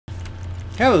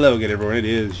Hello again, everyone. It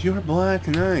is your Black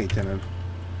Knight, and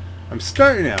I'm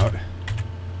starting out.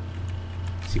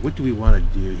 Let's see, what do we want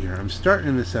to do here? I'm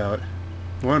starting this out.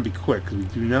 I want to be quick because we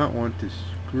do not want to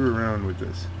screw around with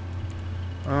this.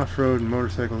 Off-road,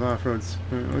 motorcycles, off-roads.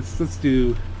 Let's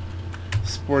do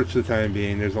sports for the time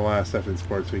being. There's a lot of stuff in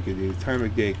sports we could do. Time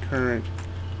of day, current.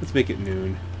 Let's make it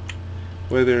noon.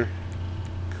 Weather,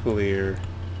 clear.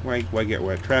 Why get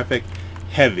wet? Traffic,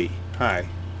 heavy, high.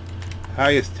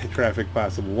 Highest traffic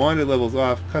possible. Wanted levels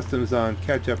off, customs on,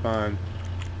 catch up on.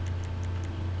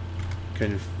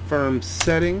 Confirm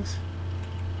settings.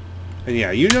 And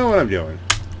yeah, you know what I'm doing.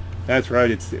 That's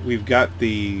right, we've got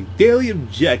the daily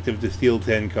objective to steal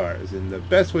 10 cars, and the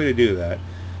best way to do that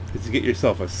is to get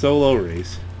yourself a solo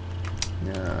race.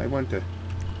 Yeah, I want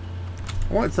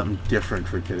something different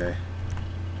for today.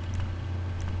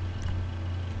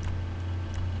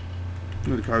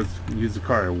 Use the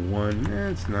car at 1.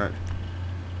 It's not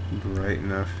bright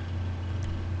enough.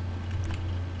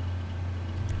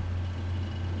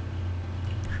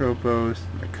 Tropos,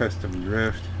 my custom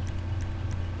drift.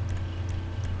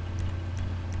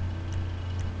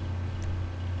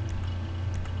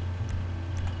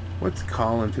 What's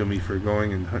calling to me for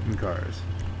going and hunting cars?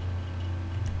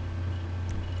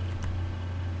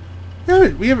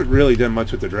 We haven't really done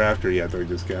much with the drafter yet that we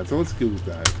just got, so let's go with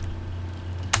that.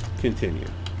 Continue.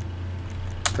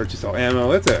 Purchase all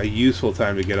ammo. That's a useful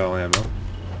time to get all ammo.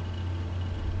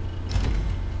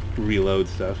 Reload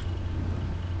stuff.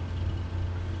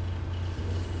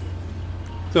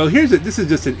 So this is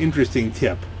just an interesting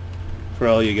tip for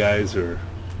all you guys who are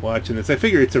watching this. I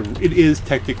figure it is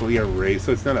technically a race,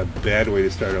 so it's not a bad way to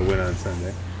start a win on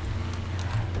Sunday.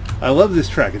 I love this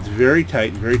track. It's very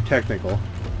tight, very technical,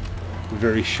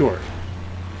 very short.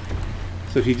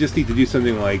 So if you just need to do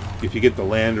something like, if you get the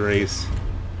land race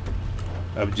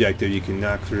objective, you can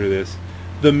knock through this.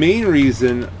 The main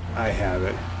reason I have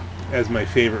it as my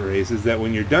favorite race is that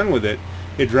when you're done with it,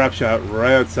 it drops you out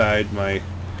right outside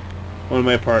one of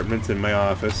my apartments in my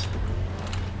office,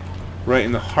 right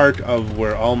in the heart of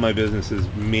where all my business is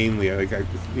mainly.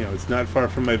 It's not far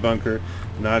from my bunker,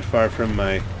 not far from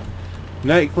my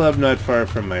nightclub, not far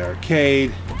from my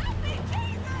arcade.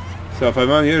 So if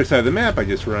I'm on the other side of the map, I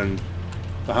just run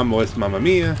Bahama West, Mamma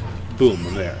Mia, boom,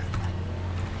 I'm there.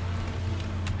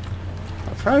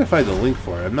 I'll try to find the link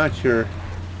for it. I'm not sure.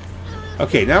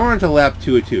 Okay, now we're on to lap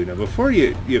 202. Now before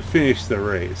you finish the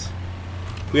race,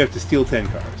 we have to steal 10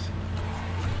 cars.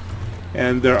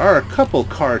 And there are a couple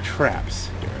car traps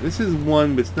here. This is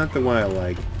one, but it's not the one I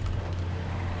like.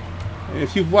 And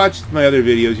if you've watched my other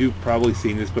videos, you've probably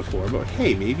seen this before, but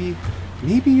hey, maybe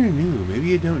you're new. Maybe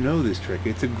you don't know this trick.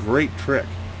 It's a great trick.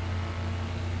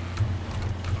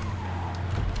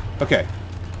 Okay,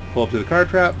 pull up to the car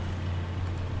trap.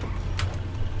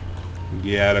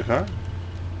 Get out of car.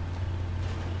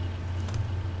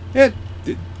 The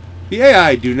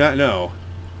AI do not know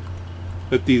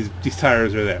that these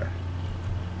tires are there.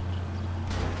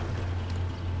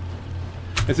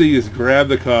 And so you just grab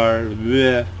the car,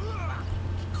 bleh.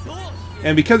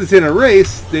 And because it's in a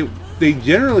race, they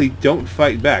generally don't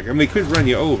fight back. I mean, they could run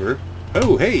you over.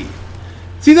 Oh, hey.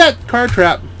 See that car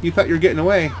trap? You thought you were getting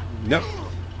away. Nope.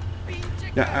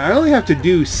 Now, I only have to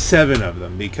do 7 of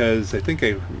them because I think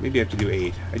maybe I have to do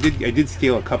 8. I did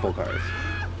steal a couple cars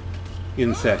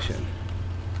in session.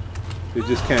 It's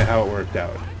just kind of how it worked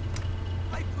out.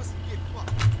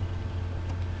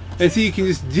 And so you can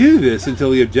just do this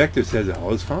until the objective says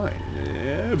all is fine.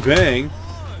 Yeah, bang.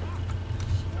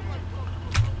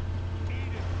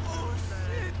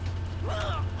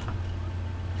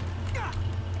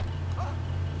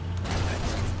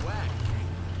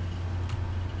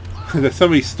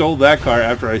 Somebody stole that car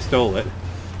after I stole it.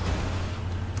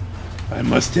 I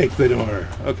must take the door.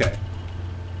 Okay.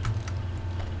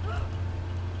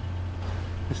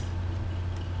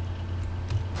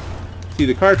 See,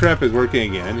 the car trap is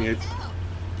working again.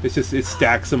 It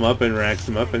stacks them up and racks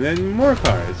them up, and then more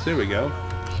cars. There we go.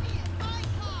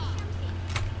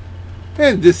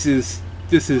 And this is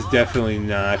definitely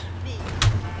not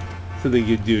something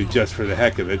you do just for the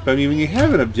heck of it. But I mean, when you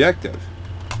have an objective,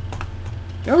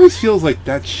 it always feels like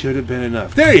that should have been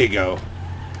enough. There you go.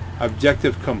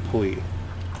 Objective complete.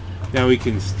 Now we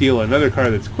can steal another car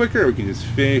that's quicker. We can just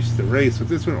finish the race with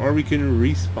this one, or we can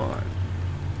respawn.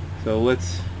 So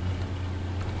let's...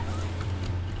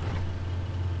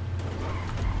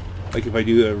 Like if I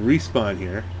do a respawn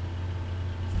here.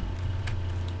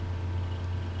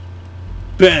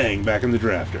 Bang! Back in the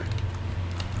drafter.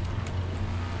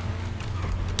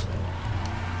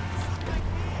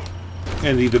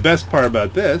 And the best part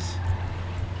about this,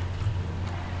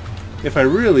 if I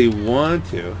really want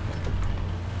to,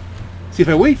 See, if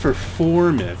I wait for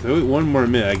 4 minutes, if I wait 1 more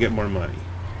minute, I get more money.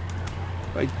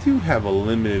 But I do have a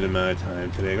limited amount of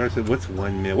time today. I said, what's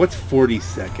 1 minute? What's 40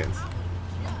 seconds?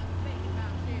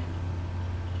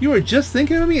 You were just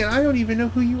thinking of me, and I don't even know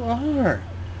who you are.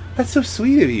 That's so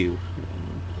sweet of you.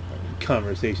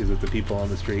 Conversations with the people on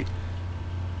the street.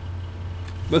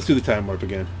 Let's do the time warp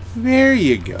again. There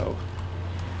you go.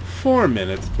 4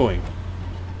 minutes. Boing.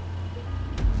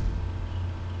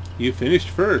 You finished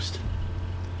first.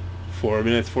 4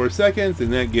 minutes, 4 seconds,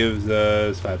 and that gives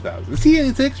us 5,000. See,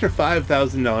 it's an extra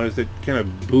 $5,000 that kind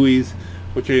of buoys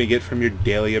what you're going to get from your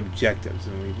daily objectives.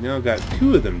 And we've now got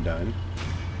 2 of them done.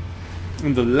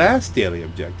 And the last daily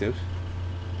objective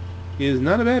is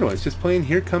not a bad one. It's just playing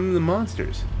Here Come the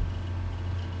Monsters.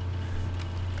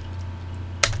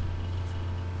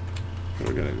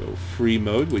 We're going to go free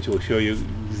mode, which will show you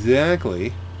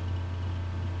exactly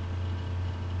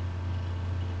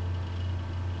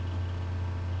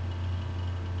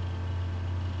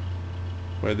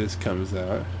where this comes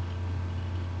out.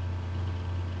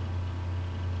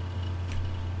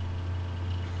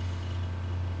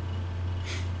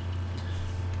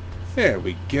 There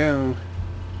we go.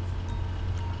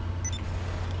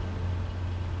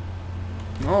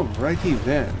 Alrighty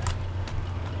then.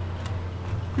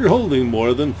 You're holding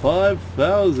more than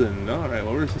 5,000. Alright,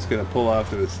 well, we're just going to pull off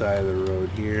to the side of the road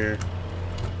here.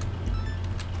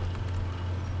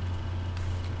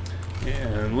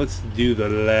 And let's do the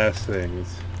last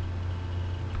things.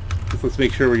 Let's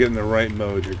make sure we're getting the right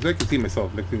mode here, because I can see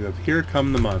myself mixing up. Here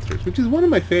Come the Monsters, which is one of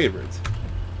my favorites.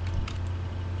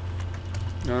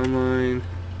 Online,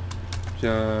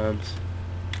 jobs,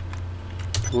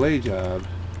 play job,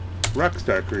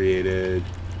 Rockstar created,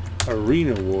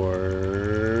 Arena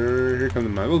War. Here Come the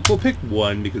Monsters. We'll pick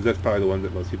one, because that's probably the one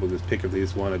that most people just pick if they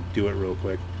just want to do it real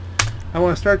quick. I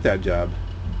want to start that job.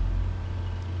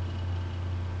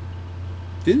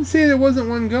 Didn't say there wasn't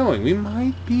one going. We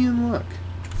might be in luck.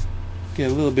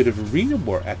 Get a little bit of Arena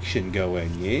War action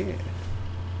going, yeah.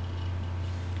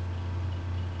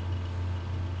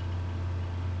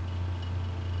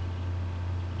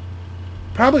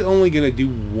 Probably only going to do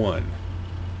one.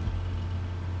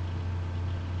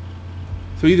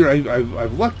 So either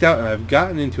I've lucked out and I've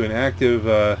gotten into an active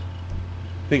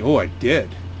thing. Oh, I did.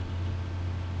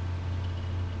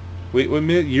 Wait 1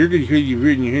 minute. You're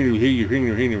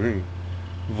hearing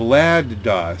Vlad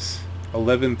Das,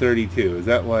 1132. Is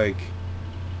that like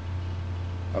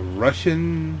a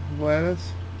Russian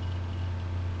Vladis?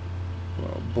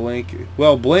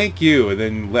 Well, blank you, and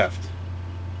then left.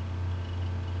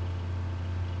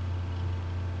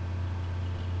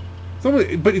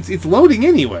 Somebody, but it's loading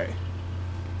anyway.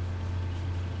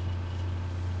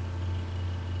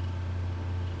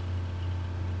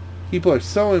 People are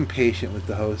so impatient with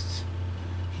the hosts.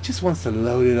 He just wants to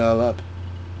load it all up.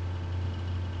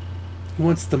 He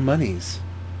wants the monies.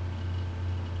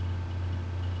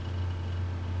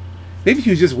 Maybe he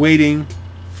was just waiting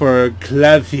for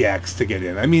Klaviax to get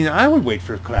in. I mean, I would wait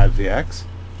for Klaviax.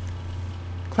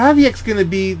 Klaviax's going to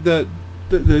be the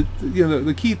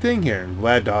key thing here.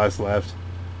 Vlad Das left.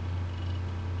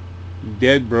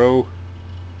 Dead, bro.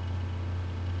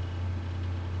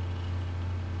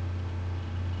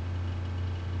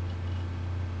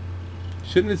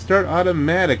 Shouldn't it start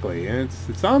automatically? And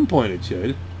it's on point, it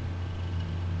should.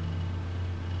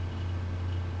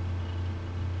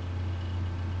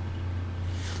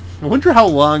 I wonder how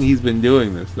long he's been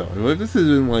doing this, though. What if this has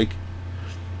been like...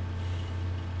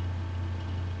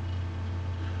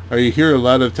 Are you here a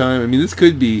lot of time? I mean, this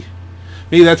could be...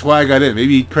 Maybe that's why I got in.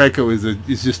 Maybe Krakow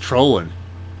is just trolling.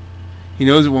 He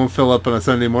knows it won't fill up on a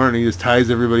Sunday morning. He just ties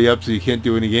everybody up so you can't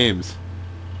do any games.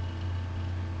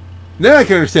 Then I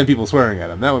can understand people swearing at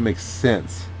him. That would make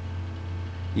sense.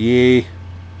 Yay.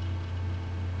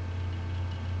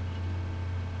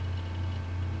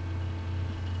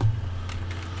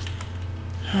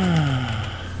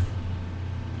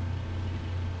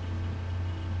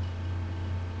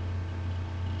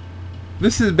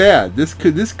 This is bad.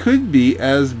 This could be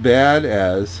as bad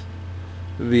as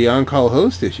the on-call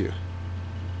host issue.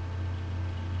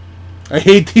 I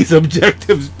hate these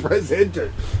objectives. Press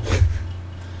enter.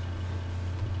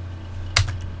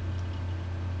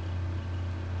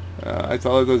 That's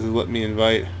all it does is let me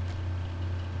invite.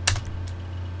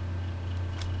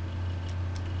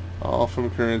 All from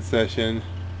current session.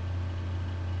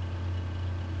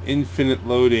 Infinite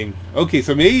loading. Okay,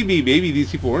 so maybe these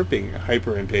people weren't being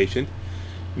hyper impatient.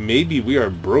 Maybe we are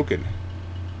broken.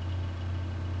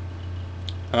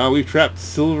 We've trapped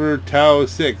Silver Tau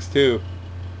 6 too.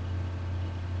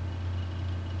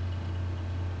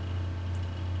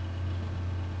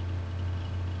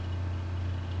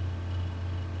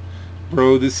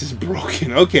 Bro, this is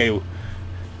broken. Okay,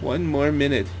 one more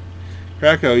minute.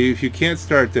 Krakow, if you can't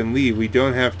start, then leave. We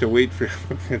don't have to wait for...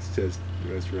 that's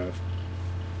rough.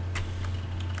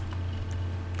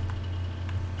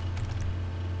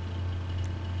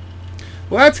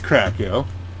 Well, that's Krakow.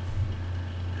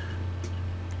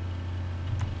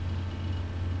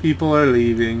 People are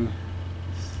leaving.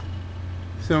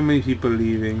 So many people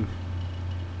leaving.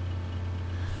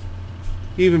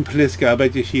 Even Pliska, I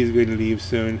bet you she's going to leave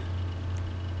soon.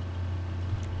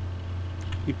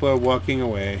 People are walking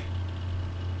away.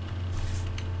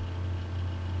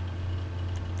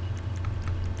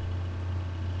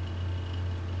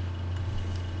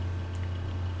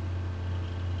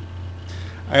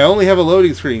 I only have a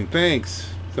loading screen,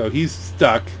 thanks. So he's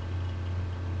stuck.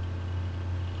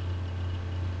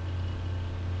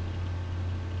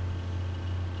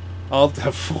 Alt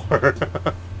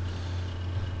F4.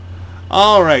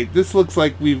 Alright, this looks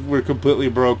like we're completely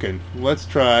broken. Let's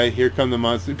try. Here come the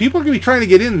monsters. People are going to be trying to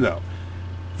get in, though.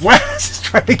 Flash is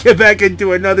trying to get back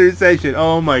into another session.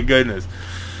 Oh my goodness.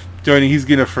 Johnny, he's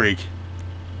going to freak.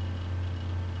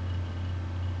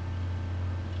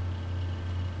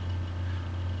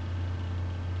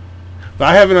 But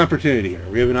I have an opportunity here.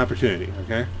 We have an opportunity,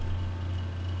 okay?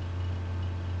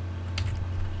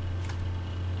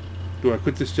 Do I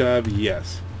quit this job?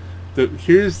 Yes.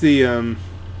 Here's the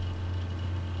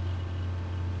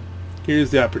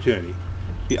opportunity.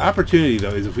 The opportunity,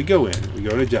 though, is if we go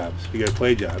into jobs. We gotta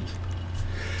play jobs.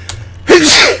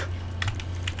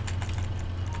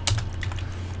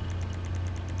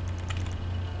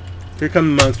 Here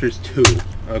come the Monsters 2,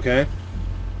 okay?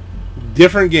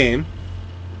 Different game.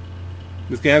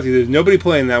 This game asks you, there's nobody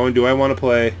playing that one. Do I want to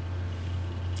play?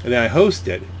 And then I host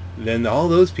it. Then all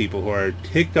those people who are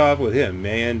ticked off with him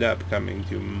may end up coming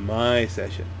to my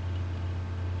session.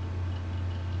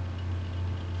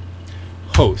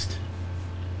 Host.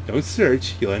 Don't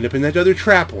search. You'll end up in that other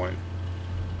trap one.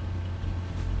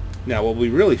 Now, what will be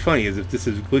really funny is if this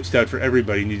is glitched out for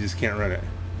everybody and you just can't run it.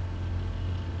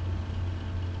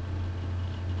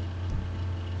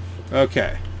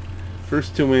 Okay.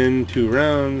 First to win 2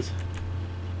 rounds.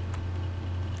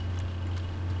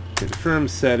 Confirm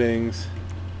settings.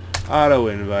 Auto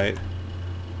invite.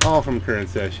 All from current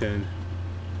session.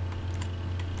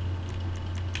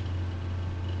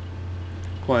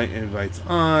 Client invites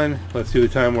on. Let's do the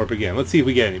time warp again. Let's see if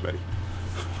we get anybody.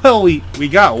 Well, we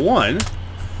got one.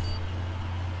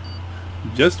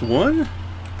 Just one?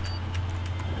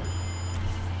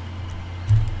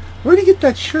 Where did he get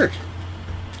that shirt?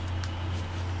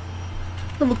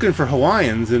 I'm looking for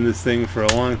Hawaiians in this thing for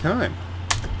a long time.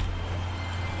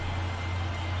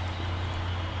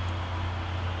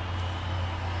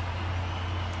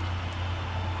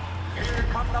 Here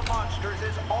come the monsters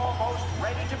is almost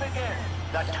ready to begin.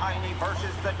 The tiny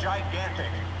versus the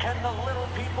gigantic. Can the little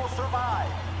people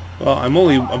survive? Well, I'm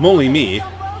only me.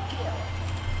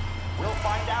 We'll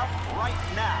find out right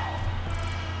now.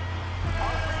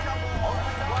 Only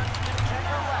one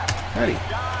contender left. Howdy.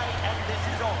 Die and this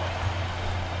is over.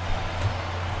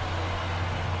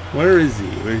 Where is he?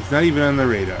 He's not even on the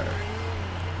radar.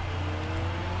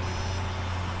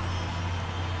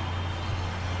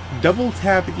 Double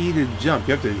tap E to jump.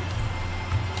 You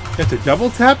have to double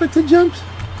tap it to jump?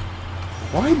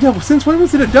 Why double? Since when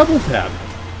was it a double tap?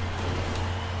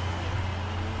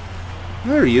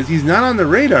 There he is. He's not on the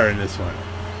radar in this one.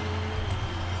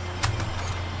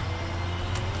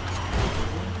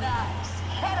 Nice.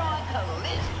 Head-on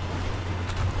collision.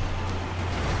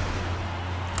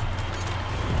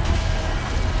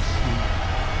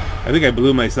 I think I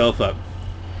blew myself up.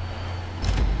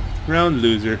 Round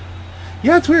loser.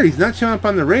 Yeah, it's weird. He's not showing up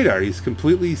on the radar. He's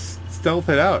completely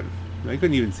stealthed out. I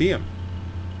couldn't even see him.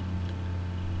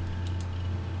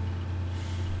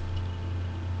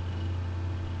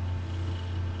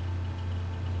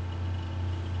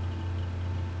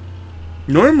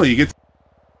 Normally you get...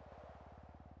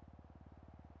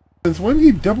 Since when do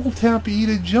you double tap E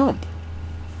to jump?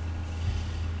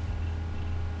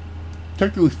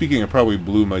 Technically speaking, I probably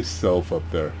blew myself up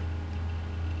there.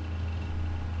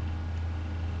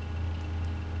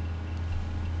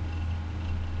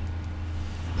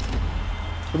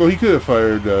 Although he could have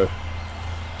fired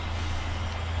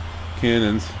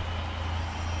cannons.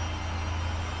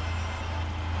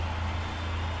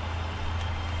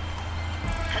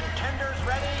 Contenders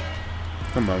ready?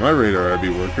 Come on, my radar ought to be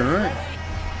working, right?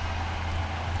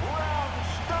 Round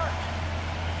start.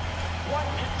 One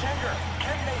contender.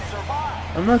 Can they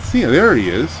survive? I'm not seeing it. There he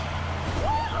is.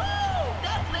 Woohoo!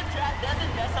 That flip trap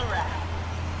doesn't mess around.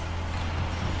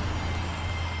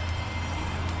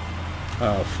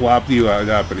 Flopped you out,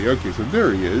 uppity. Okay, so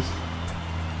there he is.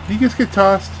 Did he just get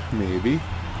tossed? Maybe.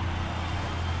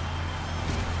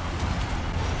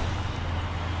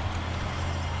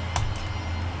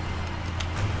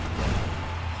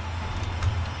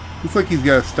 Looks like he's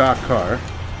got a stock car.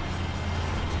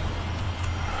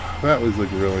 That was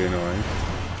like really annoying.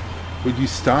 Would you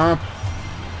stop?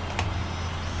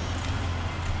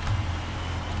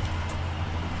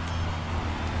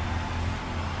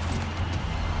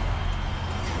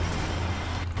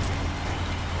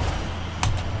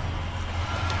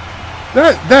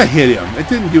 That hit him. It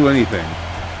didn't do anything.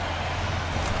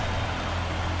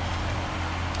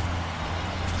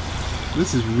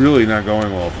 This is really not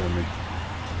going well for me.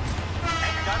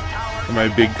 For my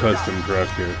big custom truck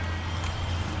here.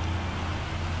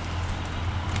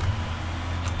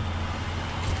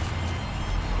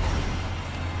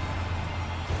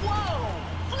 Whoa!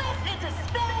 Flipped into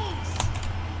space!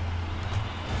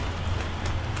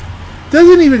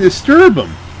 Doesn't even disturb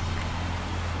him.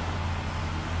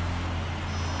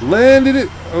 Landed it.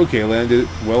 Okay, landed it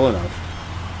well enough.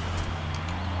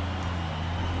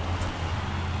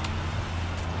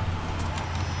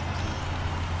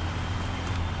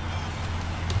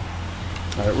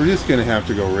 Alright, we're just going to have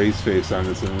to go race face on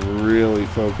this and really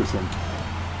focus him.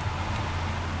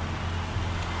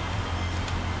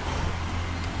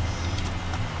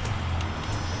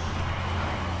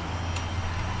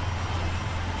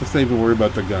 Let's not even worry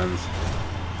about the guns.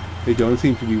 They don't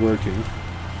seem to be working.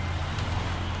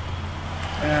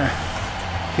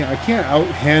 I can't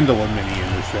out-handle a mini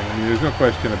in this thing. I mean, there's no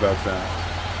question about that.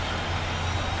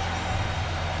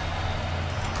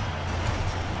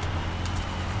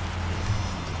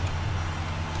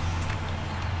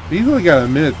 He's only got a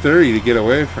minute 30 to get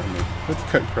away from me. Let's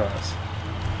cut cross.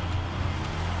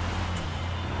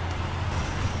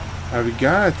 I've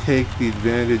got to take the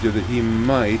advantage of that he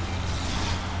might.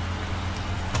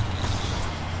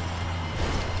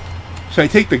 Should I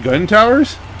take the gun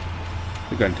towers?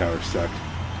 The gun towers suck.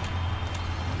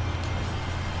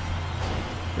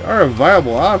 They are a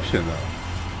viable option, though.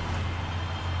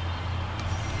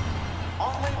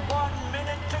 Only 1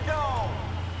 minute to go.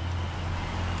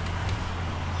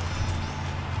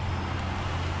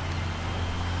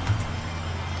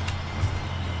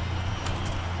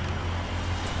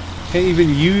 Can't even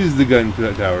use the gun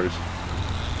towers.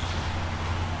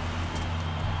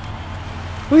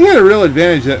 Well, he had a real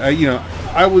advantage that he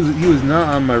was not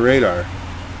on my radar.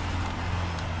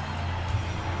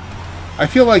 I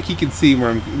feel like he can see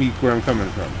where I'm coming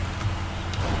from.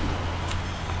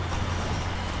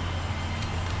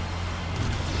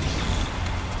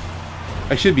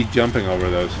 I should be jumping over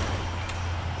those.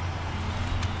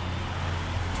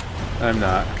 I'm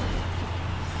not.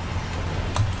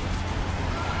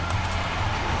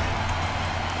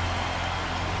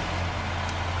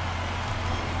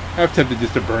 I'm tempted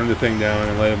just to burn the thing down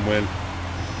and let him win.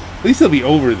 At least he'll be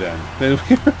over then. Then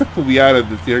we'll be out of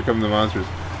this. Here come the monsters.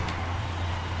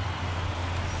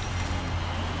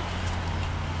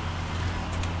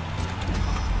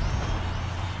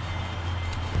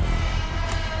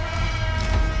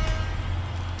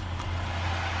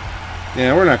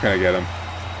 Yeah, we're not going to get him.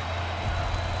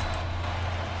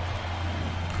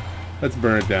 Let's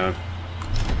burn it down.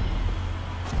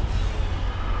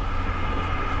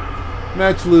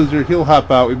 Match loser. He'll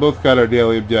hop out. We both got our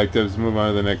daily objectives. Move on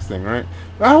to the next thing, right?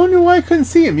 I wonder why I couldn't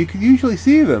see him. You could usually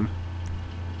see them.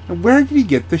 And where did he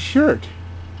get the shirt?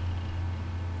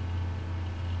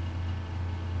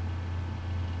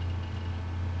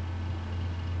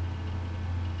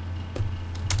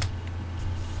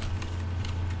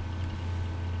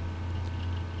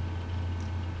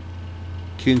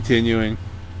 Continuing.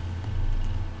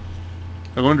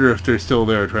 I wonder if they're still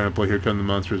there trying to play Here Come the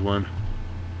Monsters 1.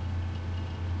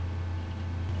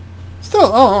 Still,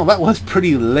 oh, that was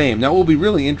pretty lame. Now what will be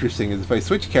really interesting is if I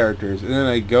switch characters and then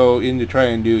I go in to try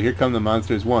and do Here Come the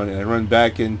Monsters 1 and I run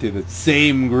back into the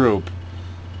same group.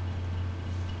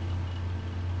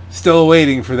 Still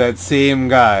waiting for that same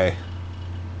guy.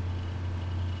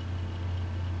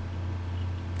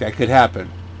 That could happen.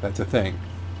 That's a thing.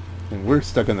 And we're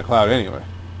stuck in the cloud anyway.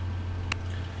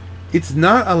 It's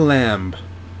not a lamb.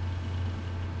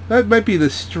 That might be the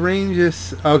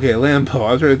strangest... Okay, Lambo.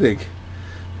 I was trying to think.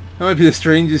 That might be the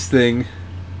strangest thing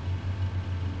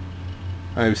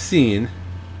I've seen.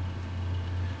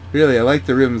 Really, I like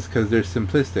the rims because they're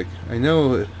simplistic. I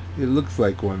know it looks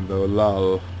like one, though.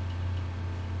 Lol.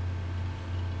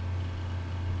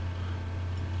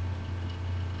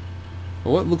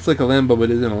 Well, what looks like a Lambo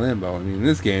but isn't a Lambo? I mean, in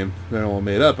this game, they're all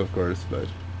made up, of course, but...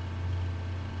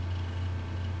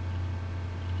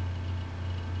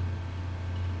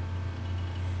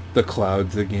 The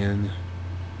clouds again.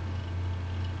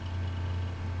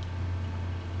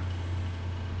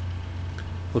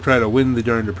 We'll try to win the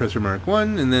darn Depressor Mark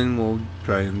 1, and then we'll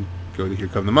try and go to Here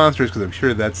Come the Monsters, because I'm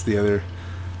sure that's the other...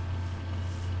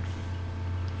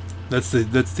 That's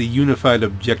the unified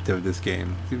objective of this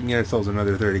game. See if we can get ourselves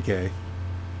another 30k.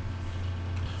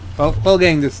 Well,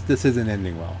 gang, this isn't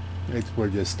ending well. We're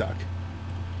just stuck.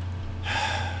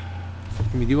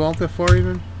 Can we do Alt F4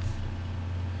 even?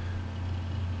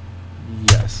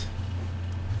 Yes.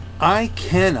 I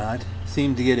cannot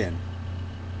seem to get in.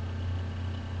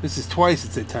 This is twice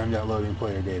it said timed out loading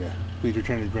player data. Please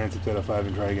return to Grand Theft Auto 5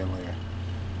 and try again later.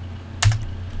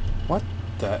 What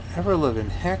the ever-living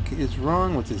heck is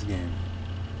wrong with this game?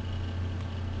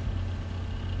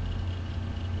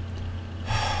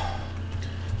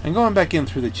 I'm going back in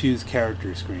through the choose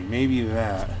character screen. Maybe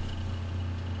that.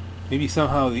 Maybe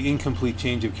somehow the incomplete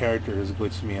change of character has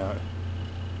glitched me out.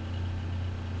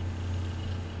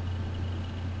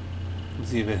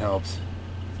 Let's see if it helps.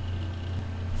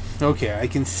 Okay, I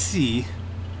can see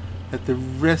that the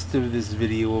rest of this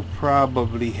video will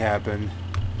probably happen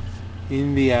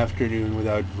in the afternoon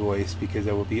without voice, because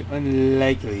I will be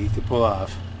unlikely to pull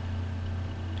off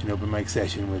an open mic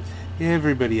session with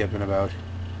everybody up and about.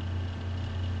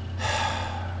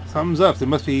 Something's up. They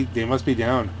must be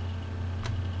down.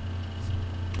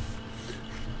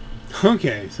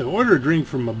 Okay, so order a drink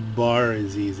from a bar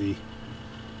is easy.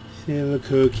 Sale of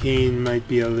cocaine might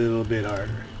be a little bit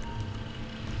harder.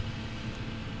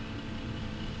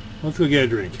 Let's go get a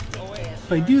drink.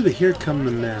 If I do the Here Come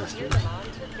the Masters,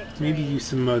 maybe do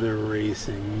some other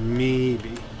racing,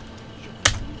 maybe.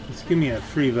 Just give me a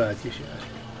free vodka shot.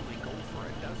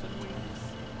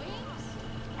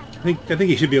 I think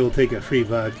you should be able to take a free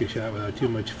vodka shot without too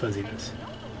much fuzziness.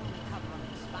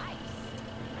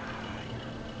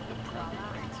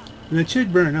 And it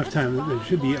should burn enough time that there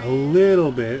should be a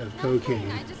little bit of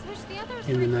cocaine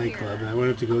in the nightclub, and I won't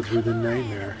have to go through the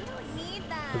nightmare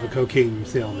of a cocaine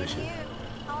sale mission.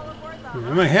 I mean,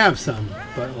 I might have some,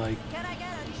 but like...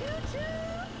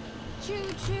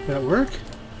 Did that work?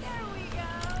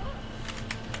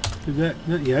 Did that...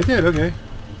 Yeah, it did, okay.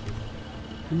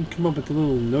 Didn't come up with the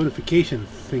little notification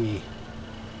thingy.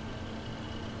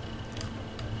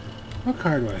 What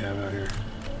car do I have out here?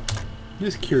 I'm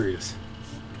just curious.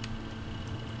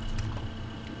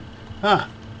 Ah!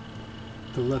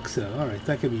 Deluxo. Alright,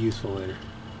 that could be useful later.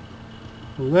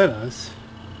 Let us...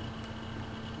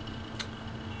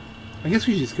 I guess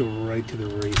we should just go right to the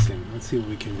racing. Let's see what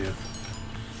we can do.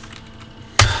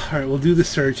 Alright, we'll do the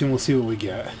search and we'll see what we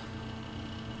get.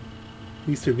 At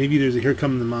least maybe there's a Here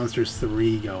Come the Monsters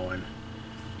 3 going.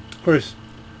 Of course,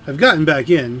 I've gotten back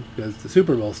in because the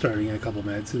Super Bowl's starting in a couple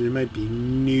minutes, so there might be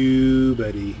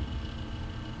nobody.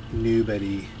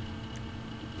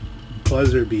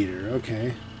 Buzzer beater,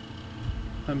 okay.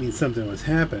 That means something was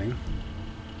happening.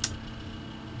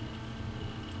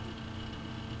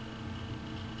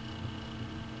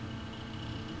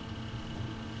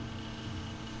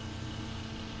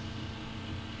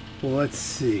 Well, let's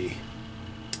see.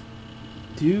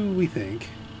 Do we think...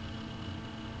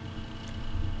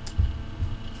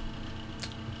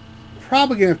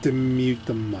 Probably going to have to mute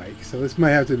the mic, so this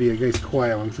might have to be a nice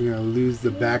quiet one, because I'm going to lose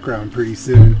the background pretty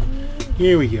soon.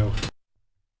 Here we go.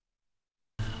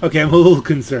 Okay, I'm a little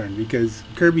concerned, because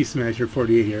Kirby Smasher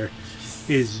 48 here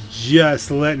is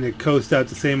just letting it coast out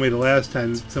the same way the last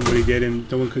time somebody did, and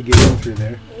no one could get in through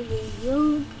there.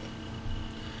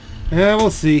 Yeah, we'll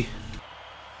see.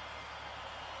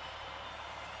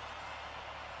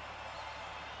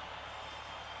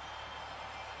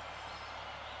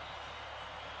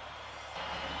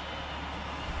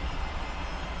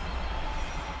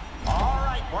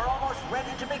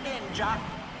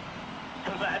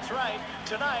 That's right.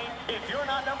 Tonight, if you're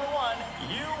not number one,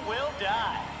 you will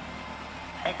die.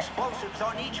 Explosives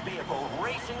on each vehicle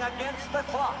racing against the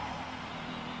clock.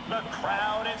 The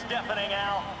crowd is deafening,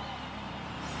 Al.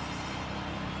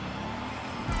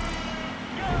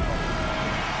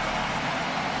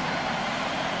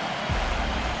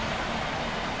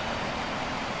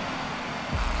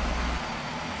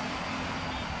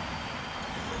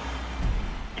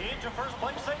 Into first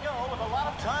place they go with a lot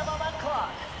of time on that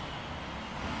clock.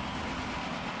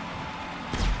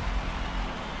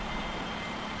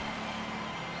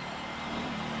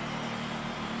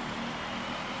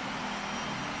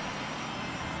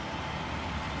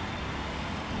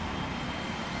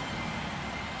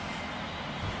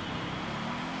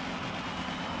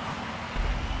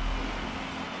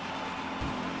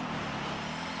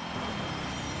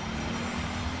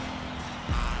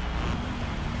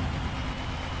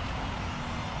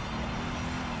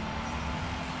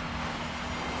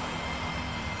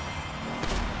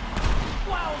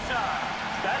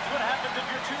 That's what happens if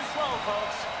you're too slow,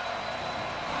 folks.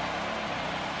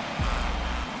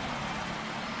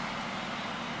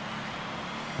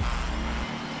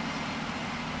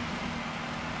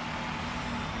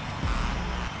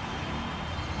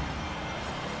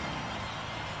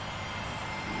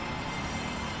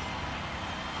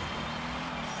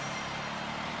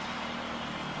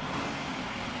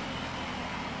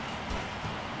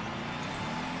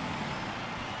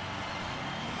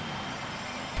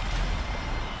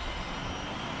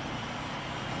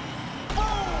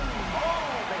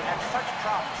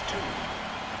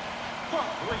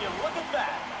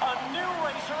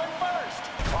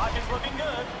 looking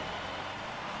good.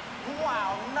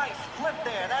 Wow, nice flip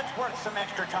there. That's worth some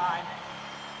extra time.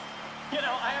 You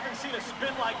know, I haven't seen a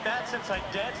spin like that since I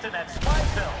danced in that spy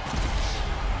film.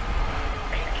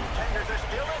 8 contenders are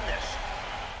still in this.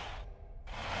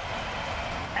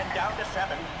 And down to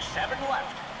 7. 7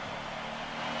 left.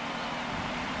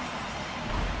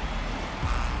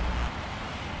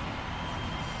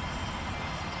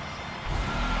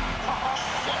 Oh,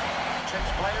 shit. 6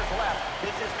 players left.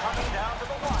 This is coming down to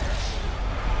the wire.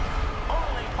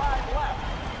 Only 5 left.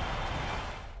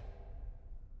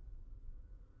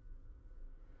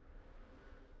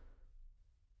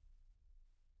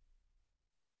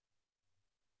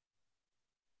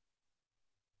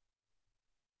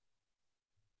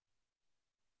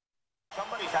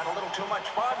 Somebody's had a little too much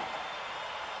fun.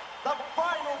 The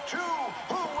final 2.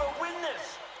 Who will win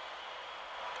this?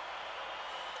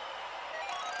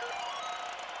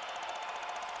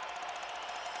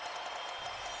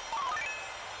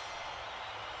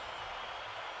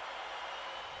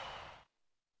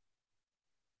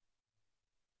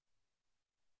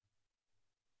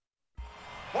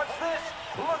 What's this?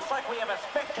 Looks like we have a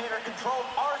spectator-controlled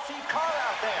RC car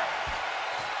out there.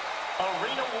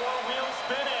 Arena War wheel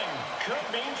spinning.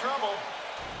 Could mean trouble.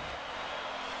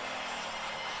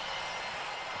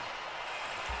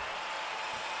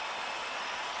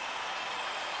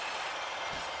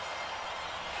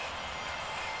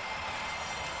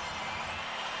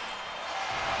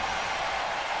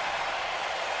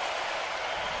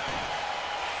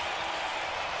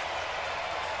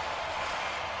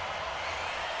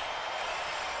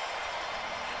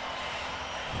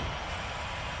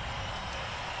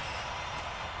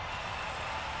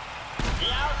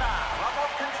 Yowza!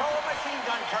 Remote control machine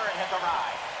gun turret has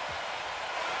arrived.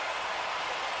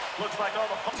 Looks like all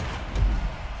the fun.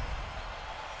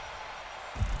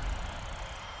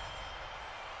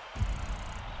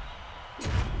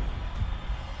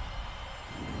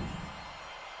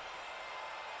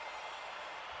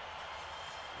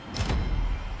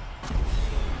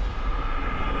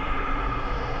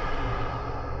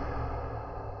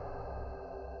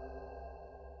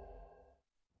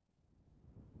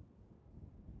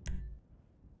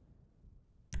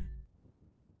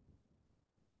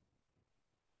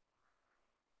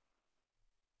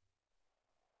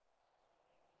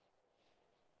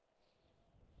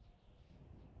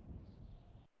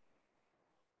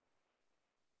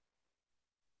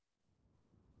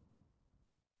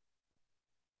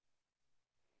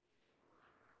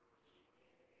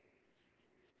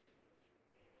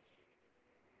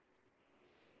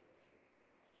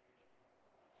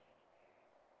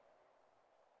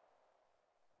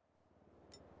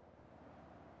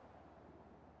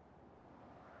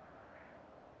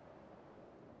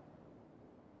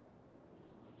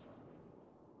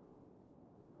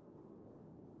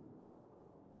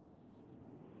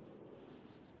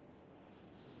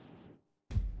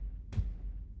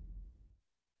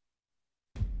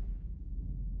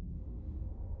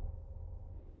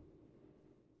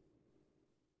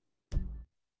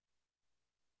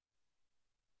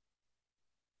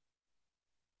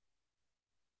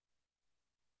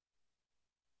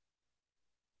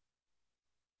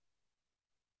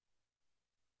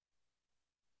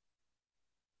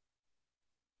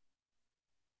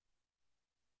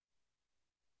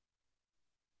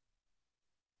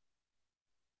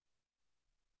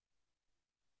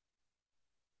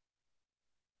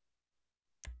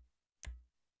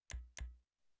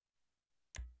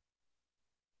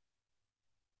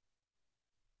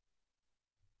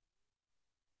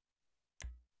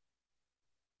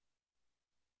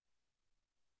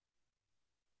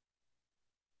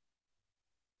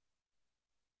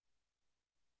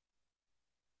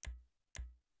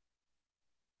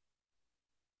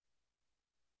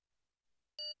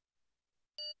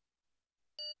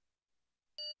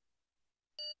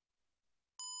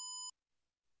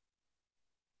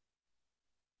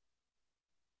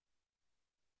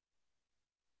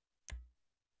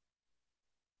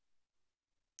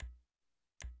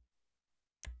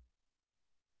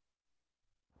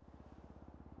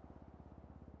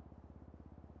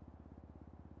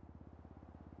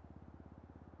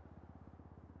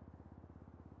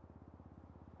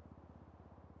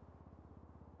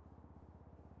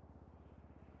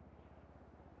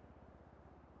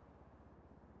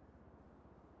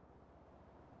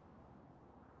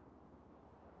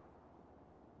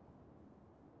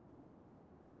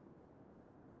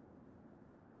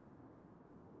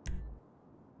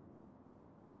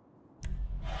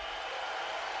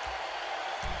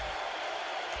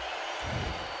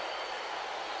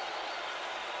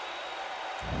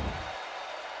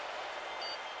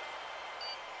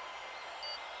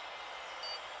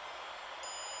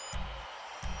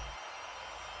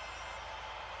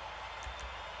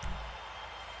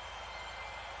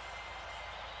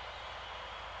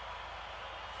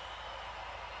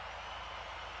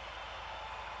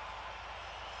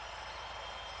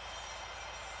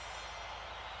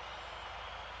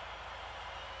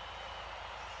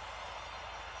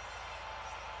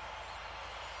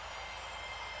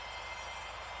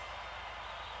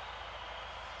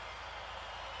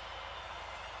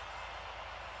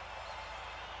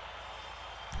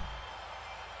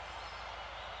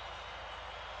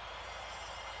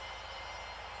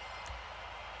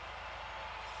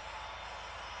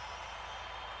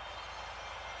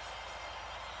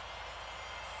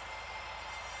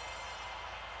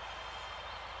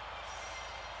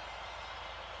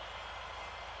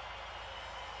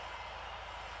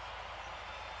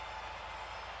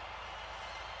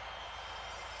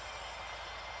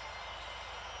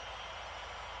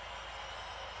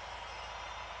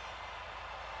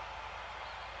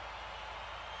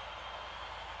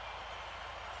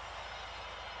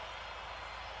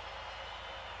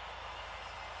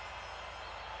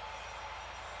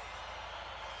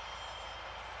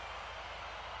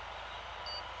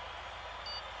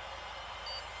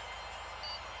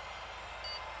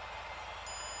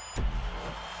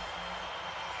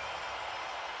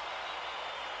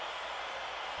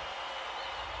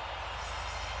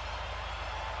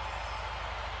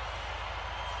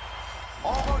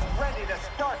 ready to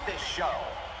start this show.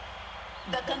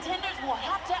 The contenders will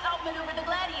have to outmaneuver the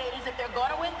gladiators if they're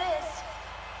going to win this.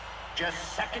 Just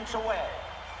seconds away.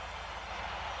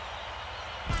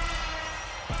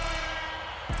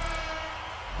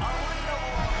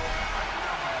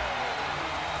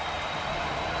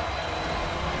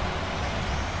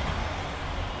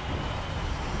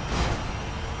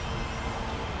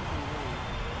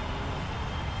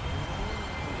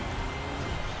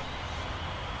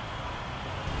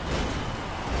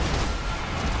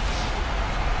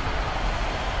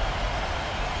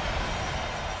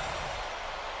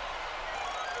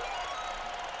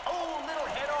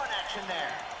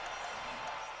 There.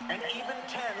 And even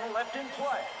 10 left in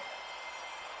play.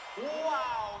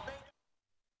 Wow!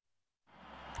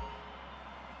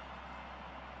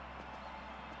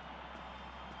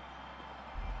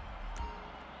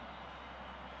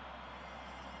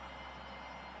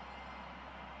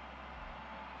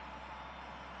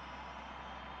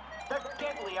 The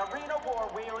deadly Arena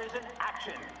War wheel is in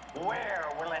action. Where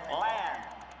will it land?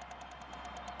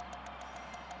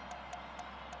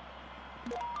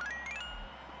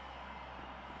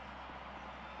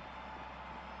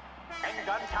 And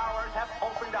gun towers have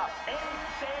opened up.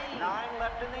 Insane! 9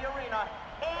 left in the arena.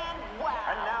 And wow!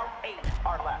 And now 8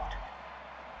 are left.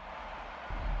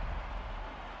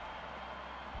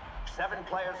 7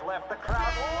 players left. The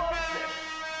crowd loves this.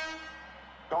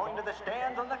 Going to the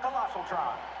stands on the Colossal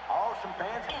Tron. Some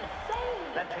fans.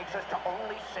 Insane! That takes us to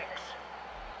only 6.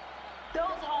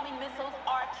 Those homing missiles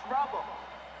are trouble.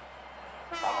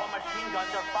 All machine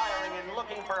guns are firing and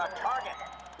looking for a target.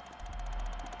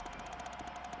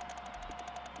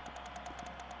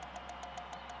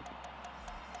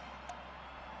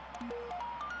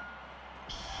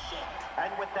 Shit!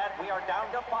 And with that, we are down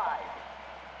to 5.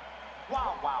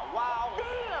 Wow, wow, wow.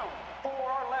 Damn! 4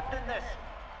 are left in this.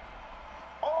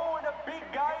 Oh, and a big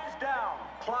guy is down.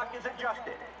 Clock is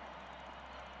adjusted.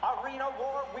 Arena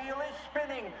War wheel is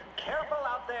spinning. Careful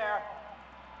out there.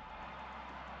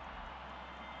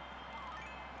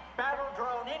 Battle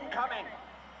drone incoming.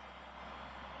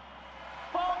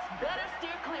 Folks, better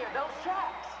steer clear of those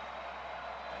tracks.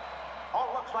 Oh,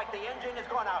 looks like the engine has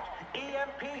gone out.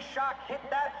 EMP shock hit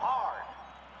that hard.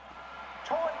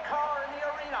 Toy car in the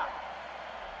arena.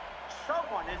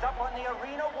 Someone is up on the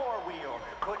Arena War wheel.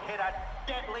 Could hit a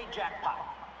deadly jackpot.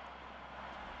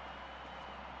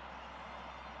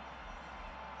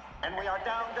 And we are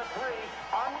down to 3.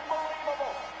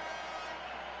 Unbelievable.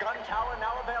 Gun tower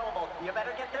now available. You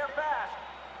better get there fast.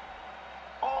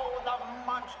 Oh, the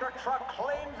monster truck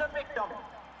claims a victim.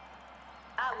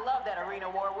 I love that Arena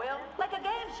War wheel. Like a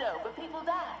game show, but people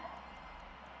die.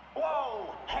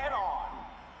 Whoa, head on.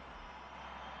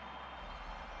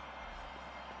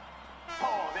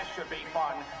 Oh, this should be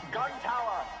fun. Gun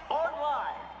tower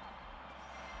online.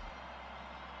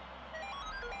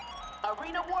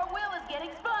 Arena War wheel is getting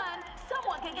spun.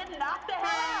 Someone can get knocked the hell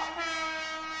out.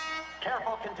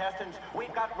 Careful, contestants.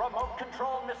 We've got remote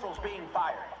control missiles being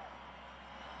fired.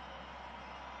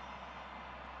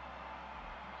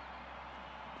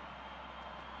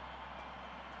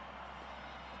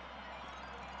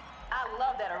 I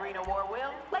love that Arena War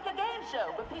wheel. Like a game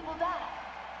show, but people die.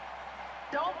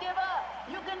 Don't give up.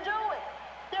 You can do it.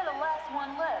 They're the last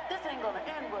one left. This ain't gonna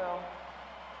end well.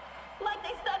 Like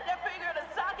they stuck their finger in a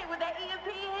socket with that EMP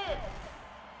hit.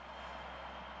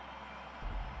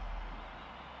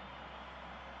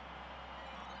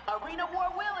 Arena War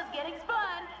wheel is getting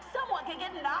spun. Someone can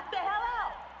get knocked the hell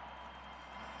out.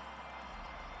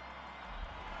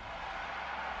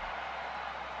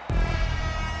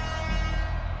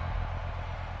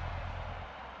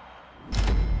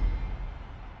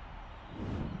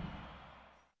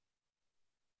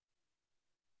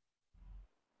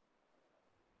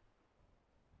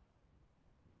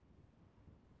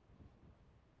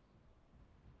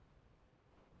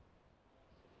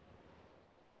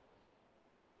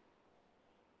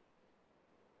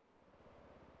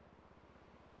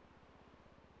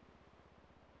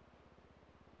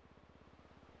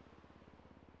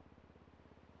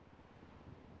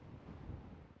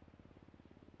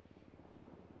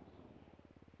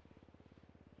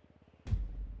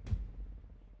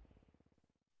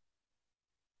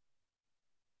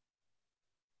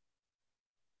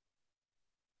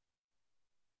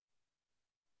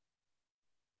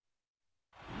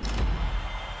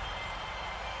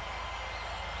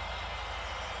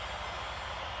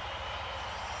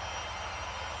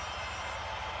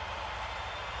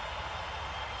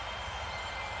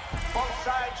 Both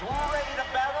sides ready to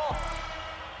battle.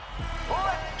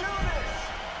 Let's do this!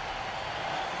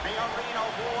 The Arena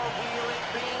War wheel is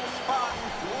being spun.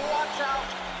 Watch out!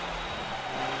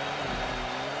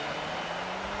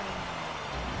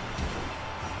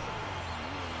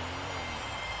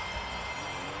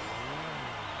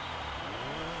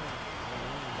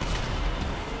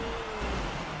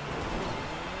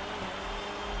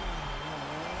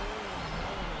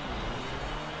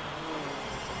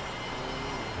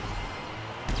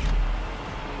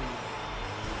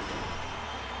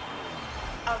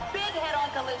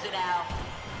 collision now.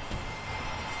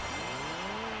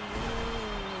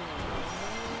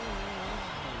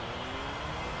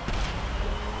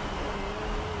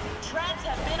 Tracks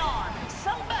have been on.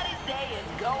 Somebody's day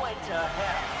is going to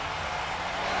hell.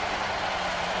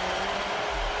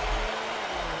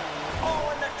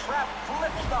 Oh, and the trap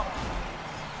flips them.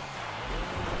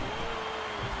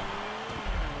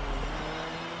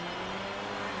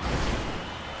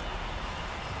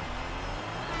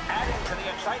 Adding to the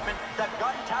excitement, the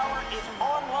gun tower is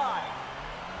online.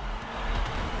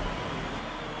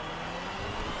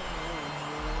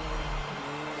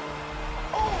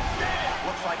 Oh, damn!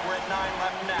 Looks like we're at 9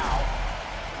 left now.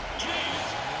 Jeez!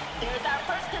 There's our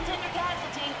first contender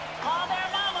casualty. Call their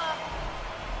mama.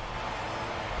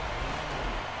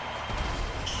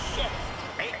 Shit!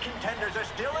 8 contenders are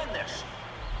still in this.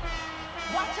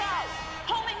 Watch out!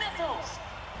 Homing missiles!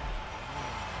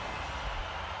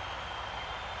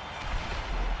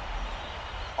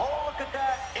 Oh, look at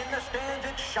that. In the stands,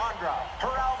 it's Chandra.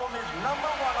 Her album is #1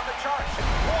 on the charts.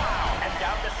 Wow! And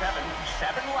down to 7.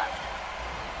 7 left.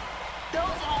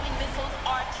 Those homing missiles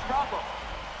are trouble.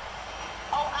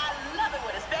 Oh, I love it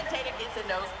when a spectator gets in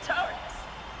those turrets.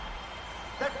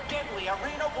 The deadly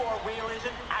Arena War wheel is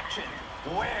in action.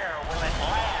 Where will it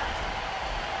land?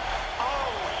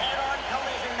 Oh, head-on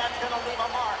collision. That's going to leave a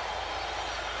mark.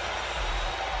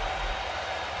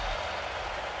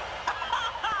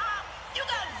 You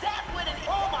got zapped with an...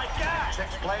 Oh, my gosh!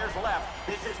 6 players left.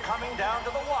 This is coming down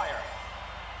to the wire.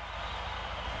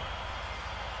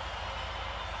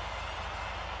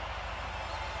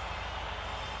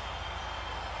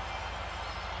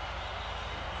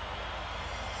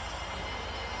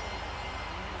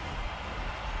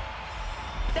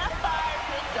 That fire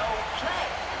pit don't play.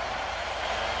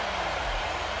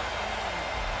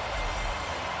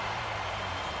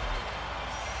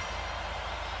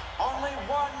 Only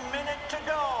 1 minute to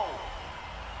go.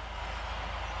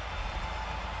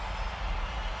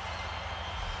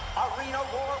 Arena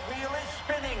War wheel is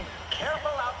spinning.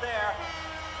 Careful out there.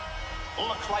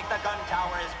 Looks like the gun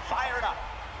tower is fired up.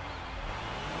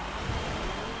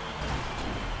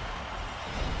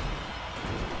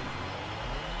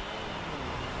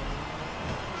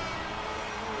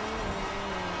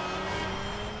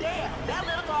 Damn, that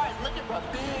little car is looking for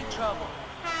big trouble.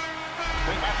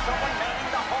 We have someone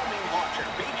manning the homing launcher.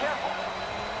 Be careful.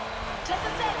 Just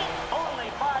a second. Only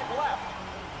 5 left.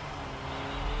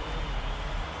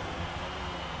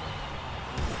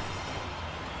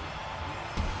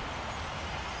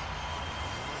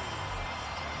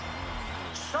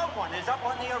 Someone is up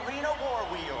on the Arena War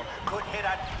wheel. Could hit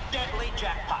a deadly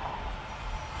jackpot.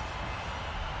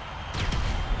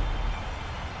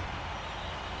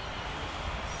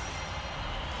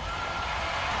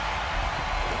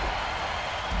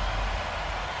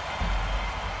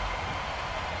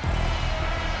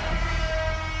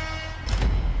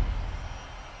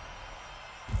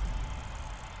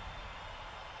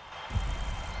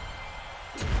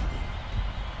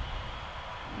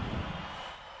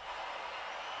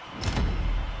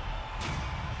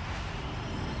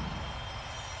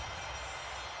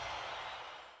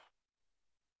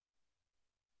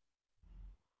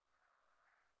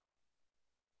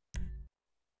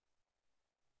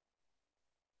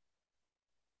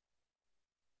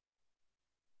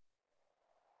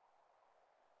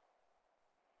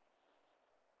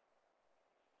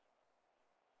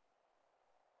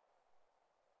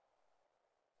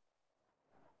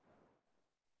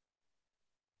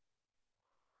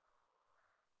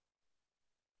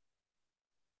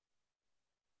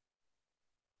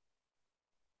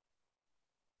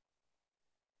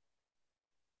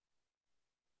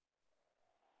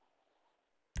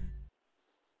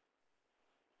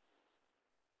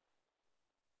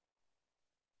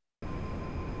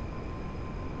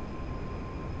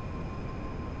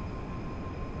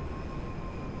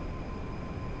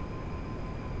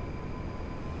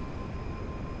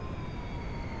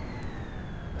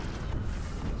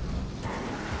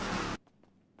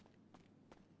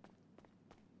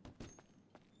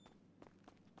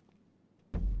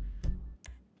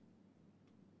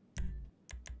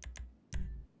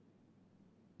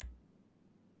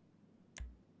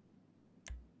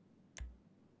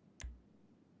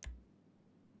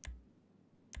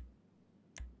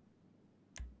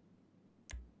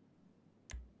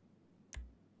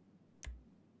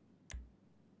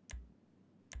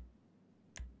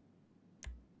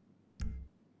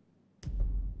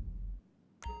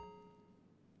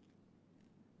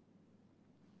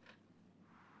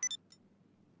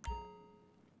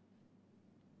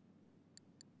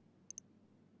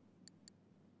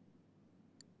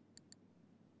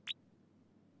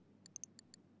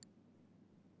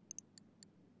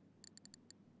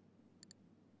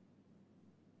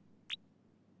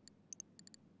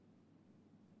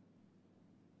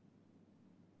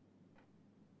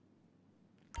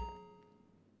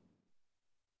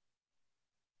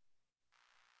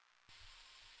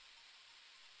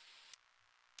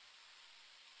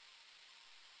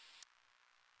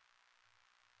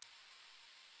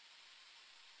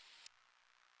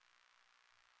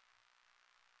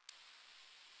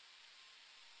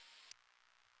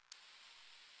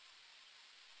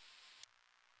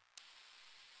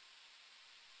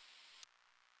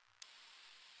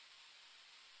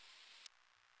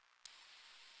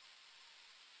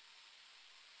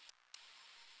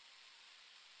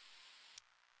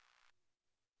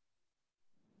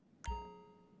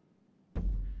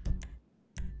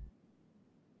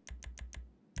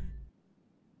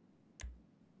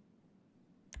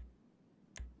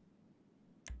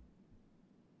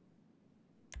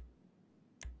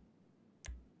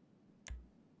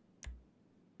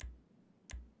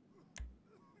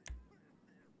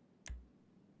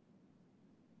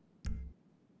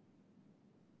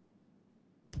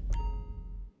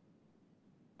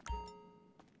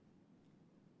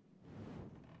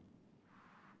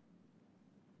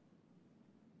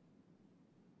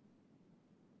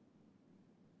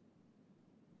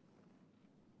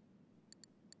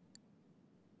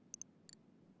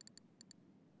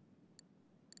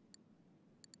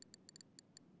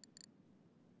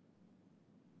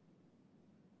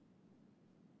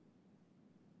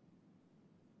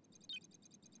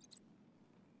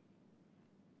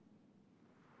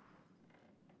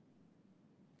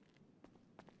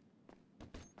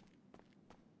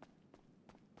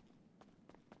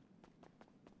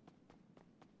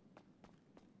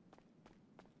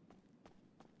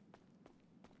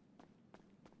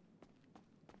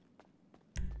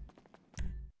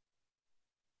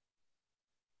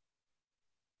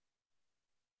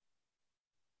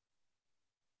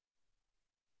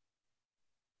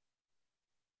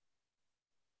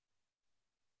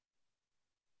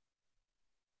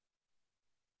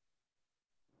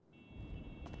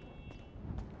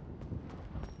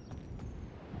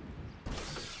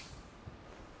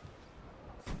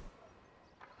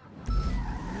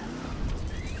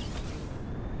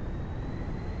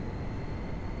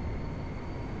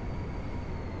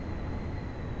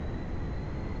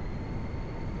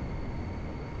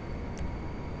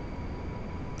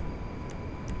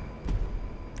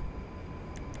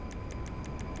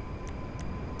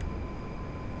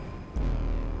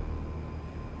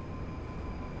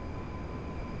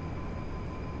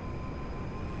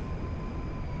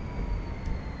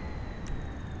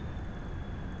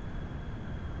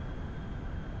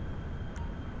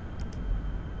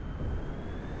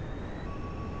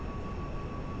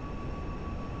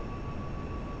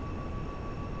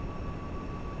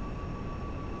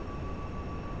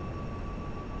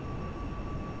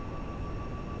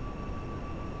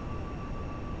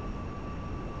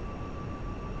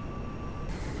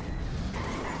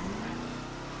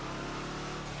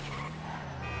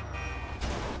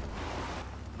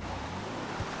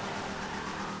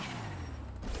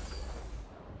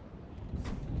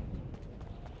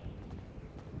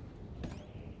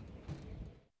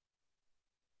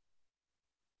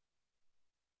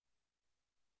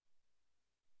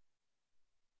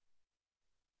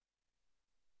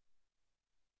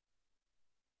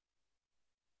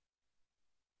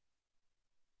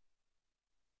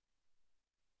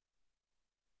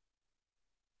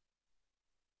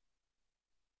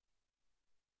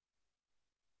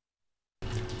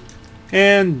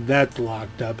 And that's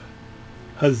locked up.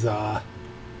 Huzzah.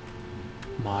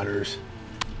 Modders.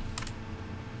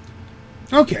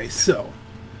 Okay, so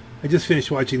I just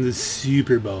finished watching the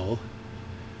Super Bowl,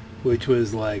 which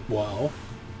was like, wow.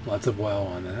 Lots of wow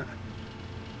on that.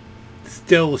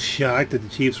 Still shocked that the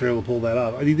Chiefs were able to pull that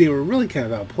off. I think they were really kind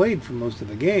of outplayed for most of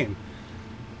the game.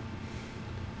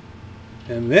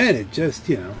 And then it just,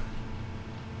 you know.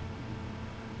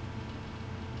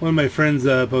 One of my friends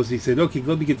posted, he said, okay,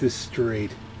 let me get this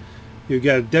straight. You've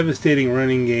got a devastating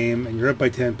running game, and you're up by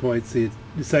 10 points, so you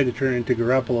decide to turn it into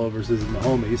Garoppolo versus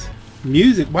Mahomes.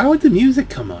 Music, why would the music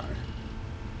come on?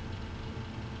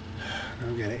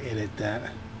 I'm going to edit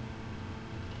that.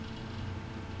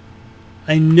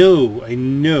 I know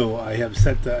I have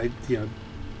set the,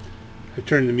 I've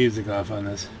turned the music off on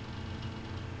this.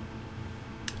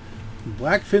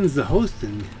 Blackfin's the host,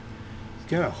 and he's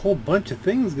got a whole bunch of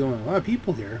things going on. A lot of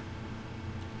people here.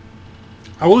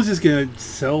 I was just going to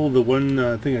sell the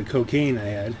one thing of cocaine I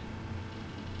had.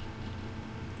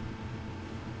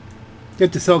 You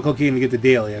have to sell cocaine to get the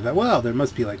daily. I thought, well, there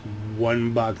must be like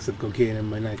 1 box of cocaine in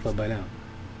my nightclub by now.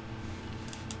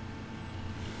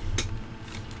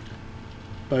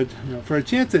 But, for a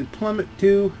chance at Plummet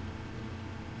 2,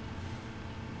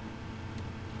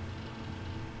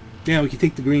 yeah, we could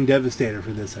take the Green Devastator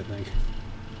for this, I think.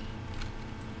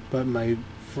 But my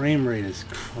frame rate is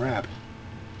crap.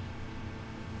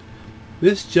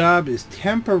 This job is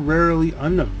temporarily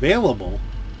unavailable.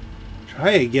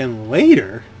 Try again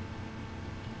later?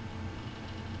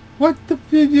 What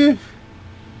the...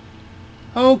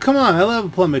 Oh, come on, I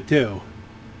love Plummet 2.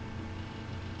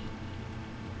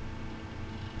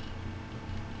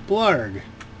 Blarg.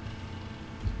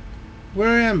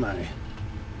 Where am I?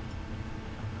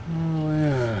 Oh,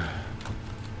 yeah.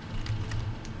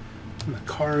 And the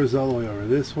car is all the way over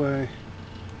this way.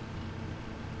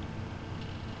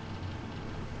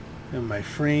 And my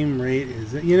frame rate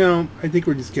is... I think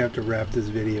we're just going to have to wrap this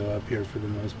video up here for the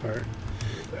most part.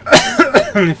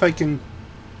 And if I can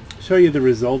show you the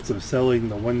results of selling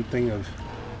the one thing of...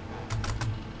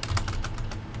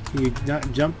 Can you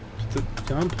not jump?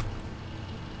 Jump?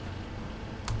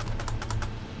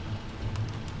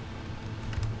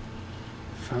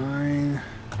 Fine.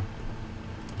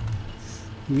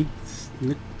 Do you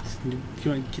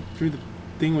want to get through the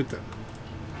thing with the...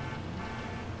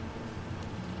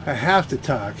 I have to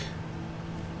talk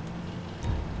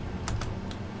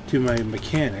to my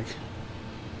mechanic.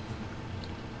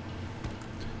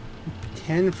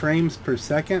 10 frames per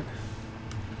second?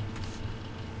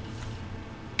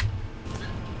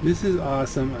 This is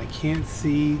awesome. I can't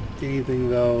see anything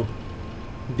though.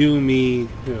 Do me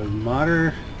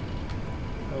modder.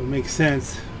 That would make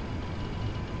sense.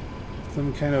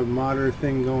 Some kind of modder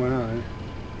thing going on.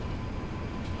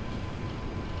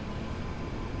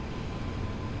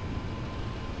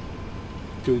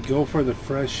 Do we go for the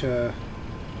fresh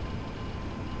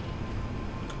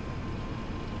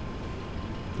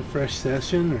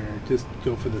session, or just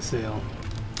go for the sale?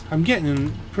 I'm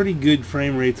getting pretty good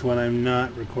frame rates when I'm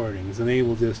not recording, so I'm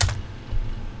able to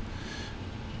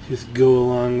just go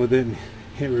along with it and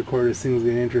hit record as things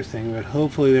get interesting, but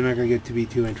hopefully they're not going to get to be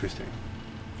too interesting.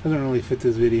 Doesn't really fit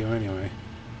this video anyway.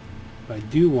 But I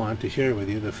do want to share with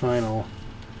you the final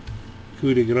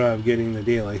coup de grace of getting the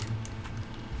daily.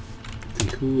 See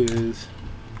who is...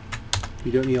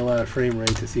 You don't need a lot of frame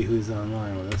rate to see who's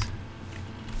online with us.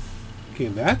 Okay,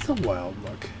 that's a wild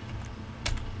look.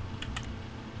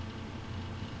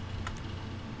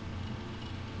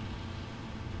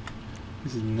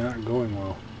 This is not going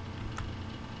well.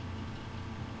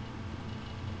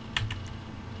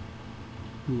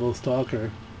 Little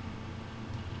stalker.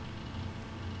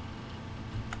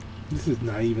 This is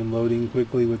not even loading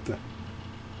quickly with the...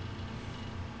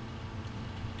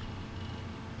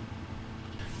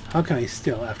 How can I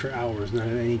still, after hours, not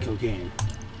have any cocaine?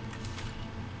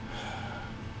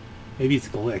 Maybe it's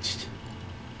glitched.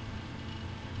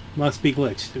 Must be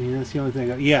glitched. I mean, that's the only thing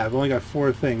I got. Yeah, I've only got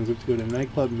 4 things. Let's go to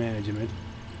nightclub management.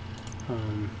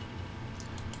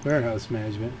 Warehouse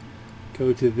management.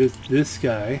 Go to this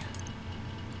guy.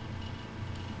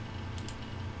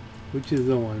 Which is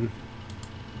the one?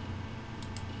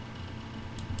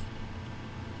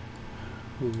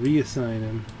 We'll reassign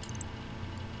him.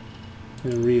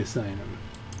 And reassign him.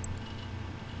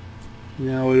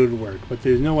 Now it would work, but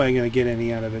there's no way I'm going to get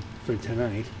any out of it for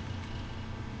tonight.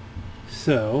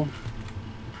 So,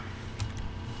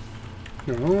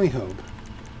 your only hope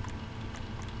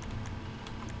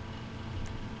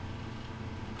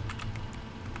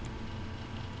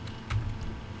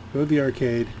go to the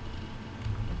arcade,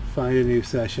 find a new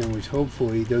session which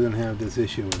hopefully doesn't have this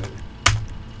issue with it.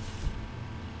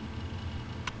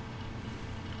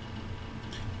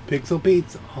 Pixel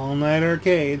Pete's All Night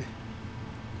Arcade.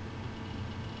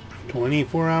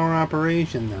 24-hour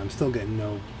operation. I'm still getting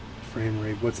no frame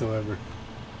rate whatsoever.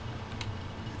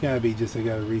 It's gotta be just I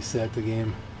gotta reset the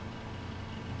game.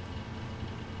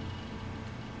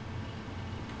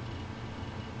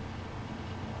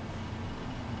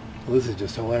 Well, this is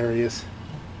just hilarious.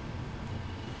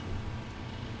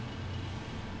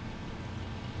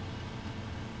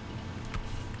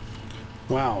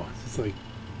 Wow, it's like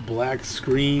black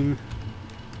screen.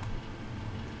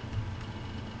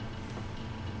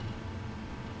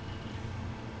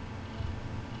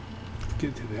 Let's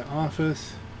get to the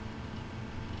office.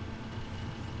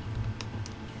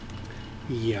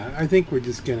 Yeah, I think we're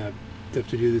just gonna have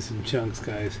to do this in chunks,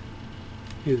 guys.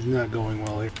 It's not going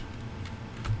well here.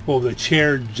 Well, the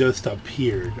chair just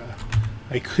appeared.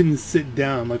 I couldn't sit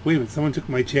down. I'm like, wait a minute, someone took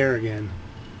my chair again.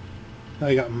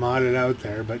 I got modded out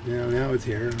there, but you know, now it's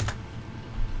here.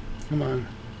 Come on.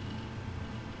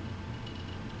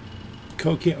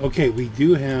 Cocaine. Okay, we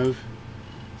do have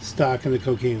stock in the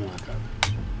cocaine lockup.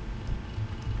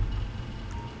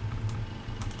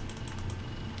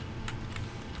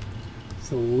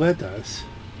 So let us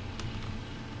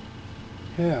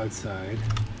head outside.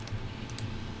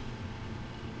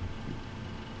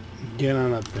 Get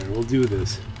on up there. We'll do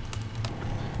this.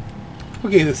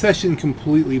 Okay, the session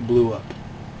completely blew up.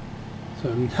 So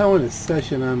I'm now in a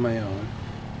session on my own.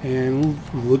 And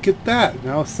look at that.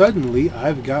 Now suddenly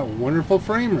I've got wonderful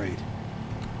frame rate.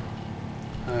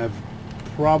 I'm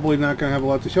probably not going to have a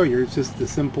lot to show you. It's just the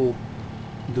simple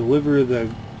deliver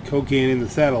the cocaine in the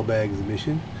saddlebags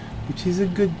mission, which is a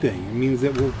good thing. It means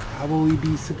that we'll probably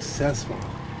be successful.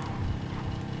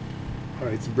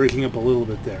 Alright, it's breaking up a little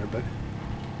bit there, but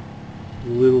a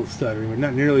little stuttering, but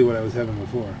not nearly what I was having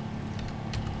before.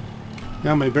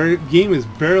 Now my game is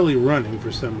barely running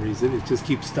for some reason. It just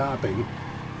keeps stopping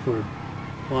for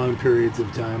long periods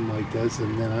of time like this,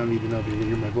 and then I don't even know if you can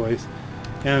hear my voice.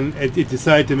 And it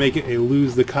decided to make it a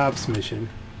lose the cops mission.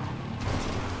 I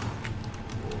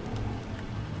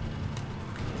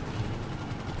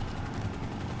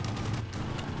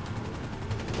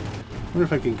wonder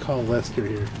if I can call Lester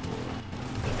here.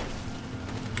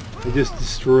 I just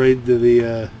destroyed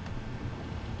the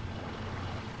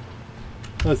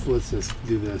let's just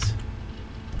do this.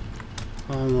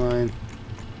 Online.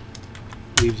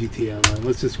 Leave GTA Online.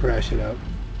 Let's just crash it out.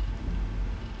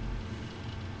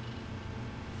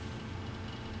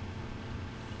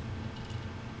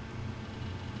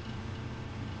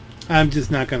 I'm just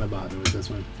not gonna bother with this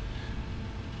one.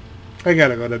 I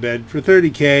gotta go to bed. For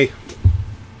 30K,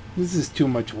 this is too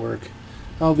much work.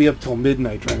 I'll be up till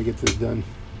midnight trying to get this done.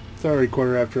 It's already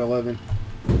 11:15.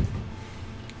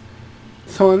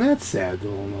 So on that sad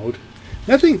little note,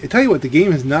 nothing. I tell you what, the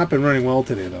game has not been running well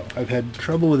today though. I've had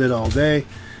trouble with it all day.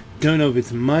 Don't know if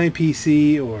it's my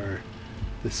PC or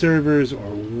the servers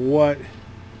or what,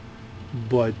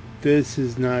 but this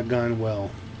has not gone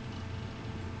well.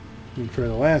 And for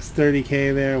the last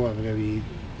 30K there, what, I'm going to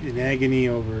be in agony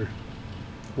over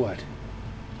what?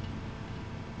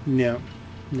 No,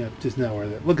 just not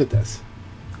worth it. Look at this.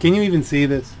 Can you even see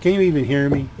this? Can you even hear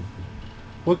me?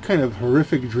 What kind of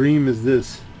horrific dream is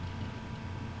this?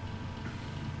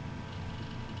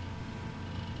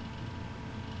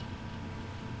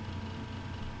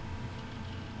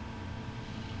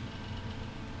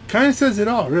 Kind of says it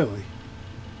all, really.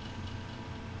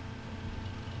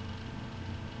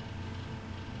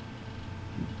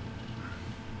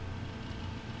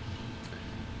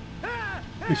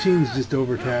 Machine's just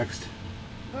overtaxed.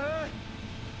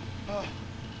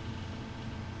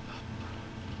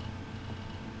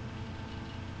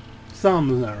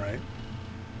 Something's not right.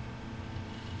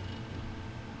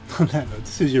 On that note,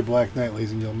 this is your Black Knight,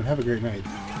 ladies and gentlemen. Have a great night.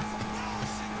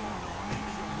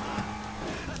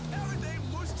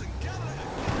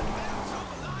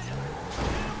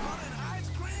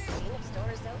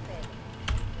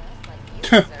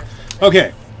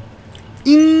 Okay.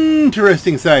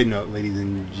 Interesting side note, ladies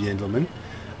and gentlemen.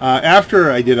 After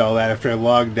I did all that, after I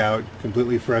logged out,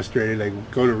 completely frustrated, I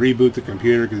go to reboot the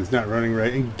computer because it's not running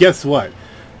right. And guess what?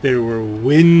 There were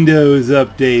Windows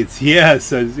updates.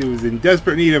 Yes, it was in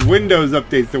desperate need of Windows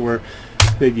updates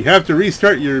that you have to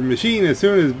restart your machine as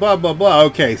soon as blah, blah, blah.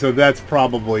 Okay, so that's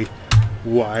probably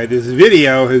why this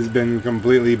video has been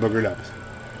completely boogered up.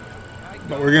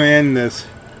 But we're going to end this,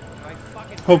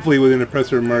 hopefully with an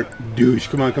oppressor mark douche.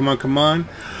 Come on, come on, come on.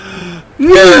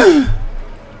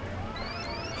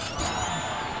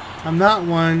 I'm not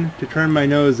one to turn my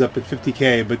nose up at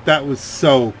 50K, but that was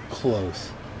so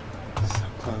close. So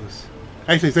close.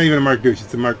 Actually, it's not even a Mark douche,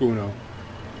 it's a Mark Uno.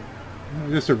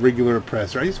 Just a regular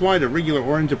oppressor. I just wanted a regular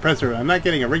orange oppressor. I'm not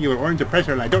getting a regular orange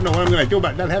oppressor, and I don't know what I'm going to do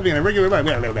about not having a regular...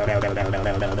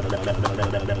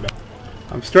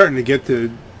 I'm starting to get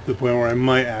to the point where I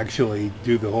might actually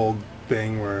do the whole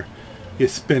thing where you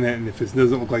spin it, and if it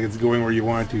doesn't look like it's going where you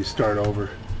want it to, start over.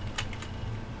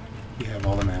 You have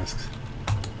all the masks.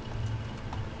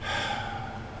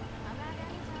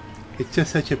 It's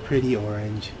just such a pretty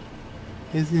orange.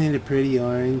 Isn't it a pretty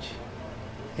orange?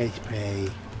 Let's pray.